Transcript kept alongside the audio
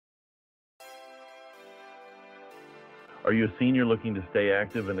Are you a senior looking to stay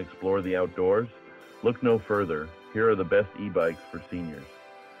active and explore the outdoors? Look no further. Here are the best e-bikes for seniors.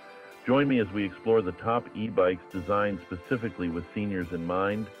 Join me as we explore the top e-bikes designed specifically with seniors in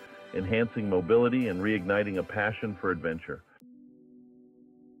mind, enhancing mobility and reigniting a passion for adventure.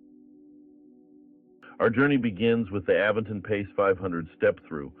 Our journey begins with the Aventon Pace 500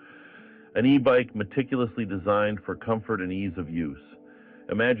 Step-Thru, an e-bike meticulously designed for comfort and ease of use.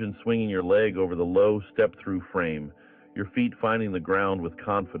 Imagine swinging your leg over the low step-through frame, your feet finding the ground with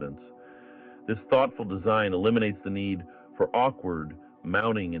confidence. This thoughtful design eliminates the need for awkward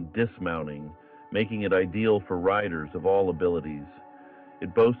mounting and dismounting, making it ideal for riders of all abilities.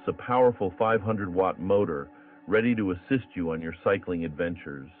 It boasts a powerful 500-watt motor ready to assist you on your cycling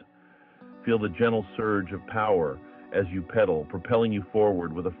adventures. Feel the gentle surge of power as you pedal, propelling you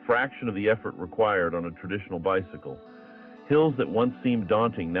forward with a fraction of the effort required on a traditional bicycle. Hills that once seemed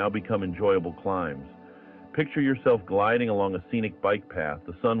daunting now become enjoyable climbs. Picture yourself gliding along a scenic bike path,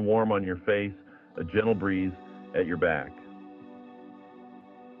 the sun warm on your face, a gentle breeze at your back.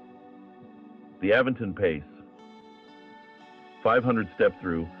 The Aventon Pace 500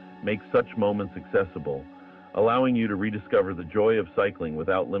 Step-Thru makes such moments accessible, allowing you to rediscover the joy of cycling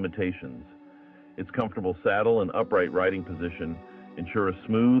without limitations. Its comfortable saddle and upright riding position ensure a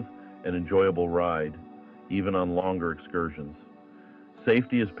smooth and enjoyable ride, even on longer excursions.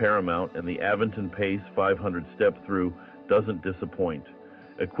 Safety is paramount, and the Aventon Pace 500 Step-Thru doesn't disappoint.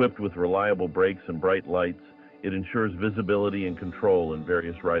 Equipped with reliable brakes and bright lights, it ensures visibility and control in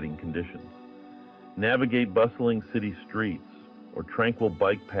various riding conditions. Navigate bustling city streets or tranquil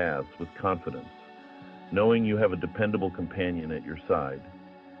bike paths with confidence, knowing you have a dependable companion at your side.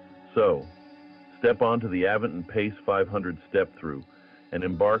 So, step onto the Aventon Pace 500 Step-Thru and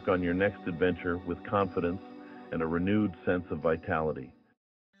embark on your next adventure with confidence and a renewed sense of vitality.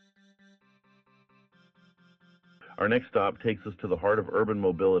 Our next stop takes us to the heart of urban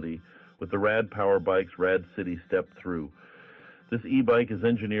mobility with the Rad Power Bike's Rad City Step-Thru. This e-bike is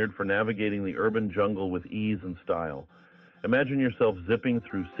engineered for navigating the urban jungle with ease and style. Imagine yourself zipping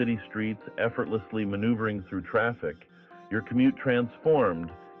through city streets, effortlessly maneuvering through traffic, your commute transformed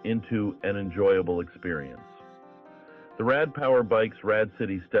into an enjoyable experience. The Rad Power Bike's Rad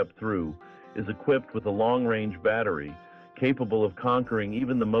City Step-Thru is equipped with a long-range battery capable of conquering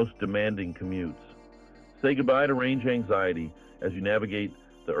even the most demanding commutes. Say goodbye to range anxiety as you navigate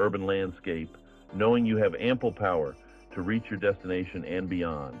the urban landscape, knowing you have ample power to reach your destination and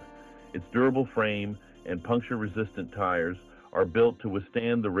beyond. Its durable frame and puncture-resistant tires are built to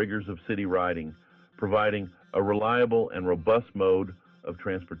withstand the rigors of city riding, providing a reliable and robust mode of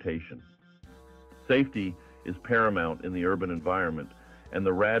transportation. Safety is paramount in the urban environment, and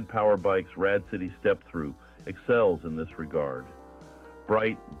the Rad Power Bike's Rad City Step-Thru excels in this regard.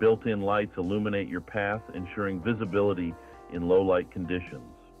 Bright, built-in lights illuminate your path, ensuring visibility in low-light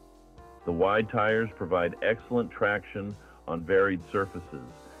conditions. The wide tires provide excellent traction on varied surfaces,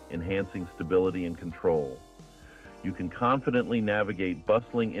 enhancing stability and control. You can confidently navigate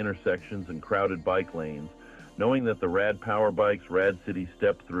bustling intersections and crowded bike lanes, knowing that the Rad Power Bike's Rad City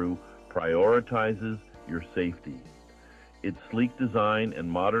Step-Thru prioritizes your safety. Its sleek design and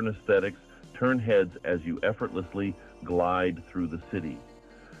modern aesthetics turn heads as you effortlessly glide through the city.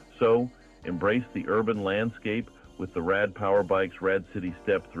 So, embrace the urban landscape with the Rad Power Bike's Rad City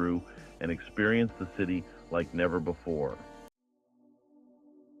Step-Thru and experience the city like never before.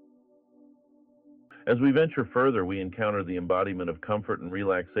 As we venture further, we encounter the embodiment of comfort and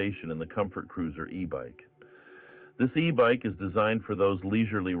relaxation in the Comfort Cruiser e-bike. This e-bike is designed for those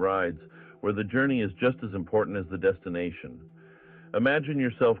leisurely rides where the journey is just as important as the destination. Imagine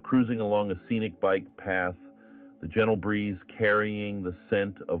yourself cruising along a scenic bike path, the gentle breeze carrying the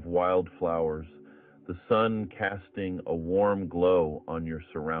scent of wildflowers, the sun casting a warm glow on your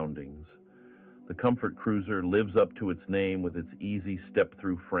surroundings. The Comfort Cruiser lives up to its name with its easy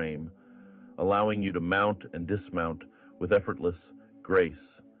step-through frame, allowing you to mount and dismount with effortless grace.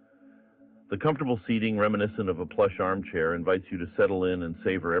 The comfortable seating, reminiscent of a plush armchair, invites you to settle in and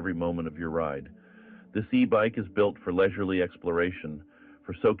savor every moment of your ride. This e-bike is built for leisurely exploration,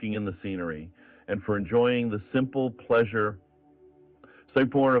 for soaking in the scenery, and for enjoying the simple pleasure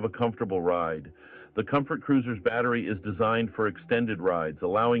of a comfortable ride. The Comfort Cruiser's battery is designed for extended rides,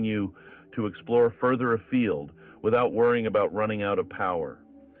 allowing you to explore further afield without worrying about running out of power.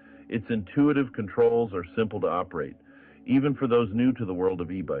 Its intuitive controls are simple to operate, even for those new to the world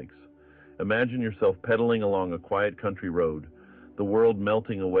of e-bikes. Imagine yourself pedaling along a quiet country road, the world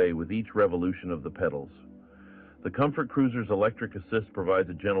melting away with each revolution of the pedals. The Comfort Cruiser's electric assist provides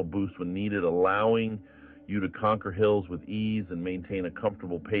a gentle boost when needed, allowing you to conquer hills with ease and maintain a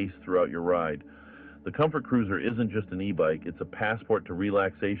comfortable pace throughout your ride. The Comfort Cruiser isn't just an e-bike, it's a passport to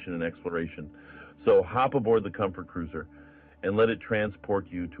relaxation and exploration. So hop aboard the Comfort Cruiser and let it transport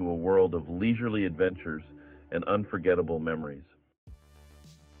you to a world of leisurely adventures and unforgettable memories.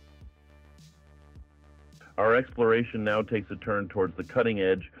 Our exploration now takes a turn towards the cutting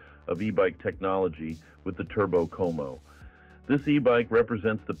edge of e-bike technology with the Turbo Como. This e-bike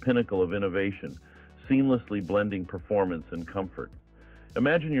represents the pinnacle of innovation, seamlessly blending performance and comfort.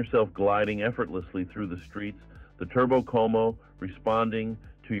 Imagine yourself gliding effortlessly through the streets, the Turbo Como responding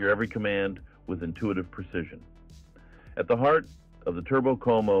to your every command with intuitive precision. At the heart of the Turbo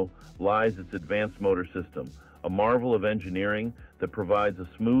Como lies its advanced motor system, a marvel of engineering that provides a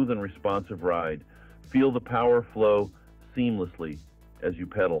smooth and responsive ride. Feel the power flow seamlessly as you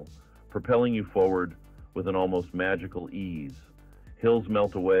pedal, propelling you forward with an almost magical ease. Hills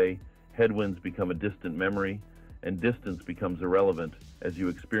melt away, headwinds become a distant memory, and distance becomes irrelevant as you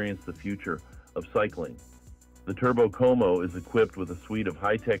experience the future of cycling. The Turbo Como is equipped with a suite of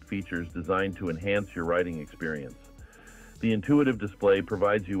high-tech features designed to enhance your riding experience. The intuitive display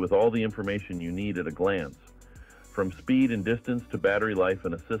provides you with all the information you need at a glance, from speed and distance to battery life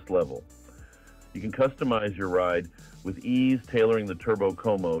and assist level. You can customize your ride with ease, tailoring the Turbo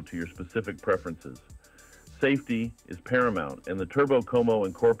Como to your specific preferences. Safety is paramount, and the Turbo Como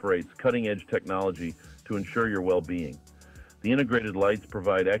incorporates cutting-edge technology to ensure your well-being. The integrated lights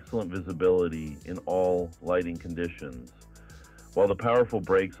provide excellent visibility in all lighting conditions, while the powerful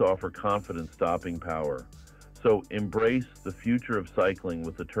brakes offer confident stopping power. So embrace the future of cycling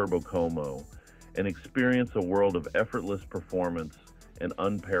with the Turbo Como and experience a world of effortless performance and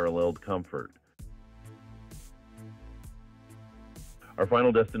unparalleled comfort. Our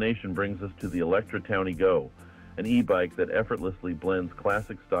final destination brings us to the Electra Townie Go, an e-bike that effortlessly blends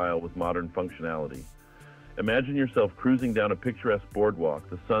classic style with modern functionality. Imagine yourself cruising down a picturesque boardwalk,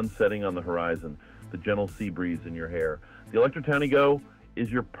 the sun setting on the horizon, the gentle sea breeze in your hair. The Electra Townie Go is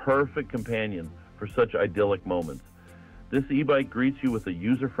your perfect companion for such idyllic moments. This e-bike greets you with a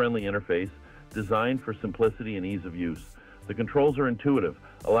user-friendly interface designed for simplicity and ease of use. The controls are intuitive,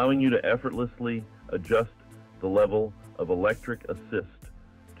 allowing you to effortlessly adjust the level of electric assist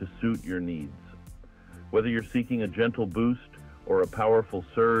to suit your needs. Whether you're seeking a gentle boost or a powerful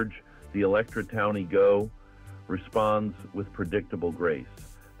surge, the Electra Townie Go responds with predictable grace.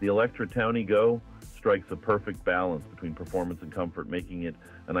 The Electra Townie Go strikes a perfect balance between performance and comfort, making it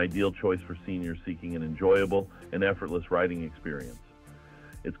an ideal choice for seniors seeking an enjoyable and effortless riding experience.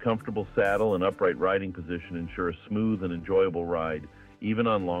 Its comfortable saddle and upright riding position ensure a smooth and enjoyable ride, even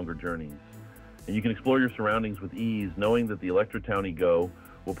on longer journeys. And you can explore your surroundings with ease, knowing that the Electra Townie Go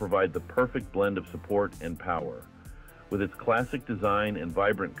will provide the perfect blend of support and power. With its classic design and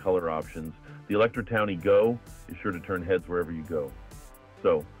vibrant color options, the Electra Townie Go is sure to turn heads wherever you go.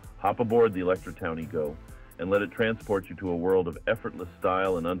 So, hop aboard the Electra Townie Go and let it transport you to a world of effortless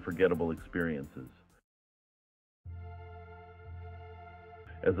style and unforgettable experiences.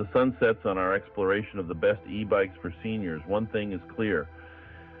 As the sun sets on our exploration of the best e-bikes for seniors, one thing is clear.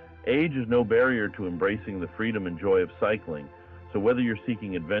 Age is no barrier to embracing the freedom and joy of cycling. So whether you're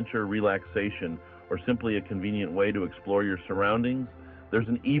seeking adventure, relaxation, or simply a convenient way to explore your surroundings, there's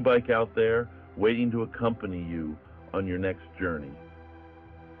an e-bike out there waiting to accompany you on your next journey.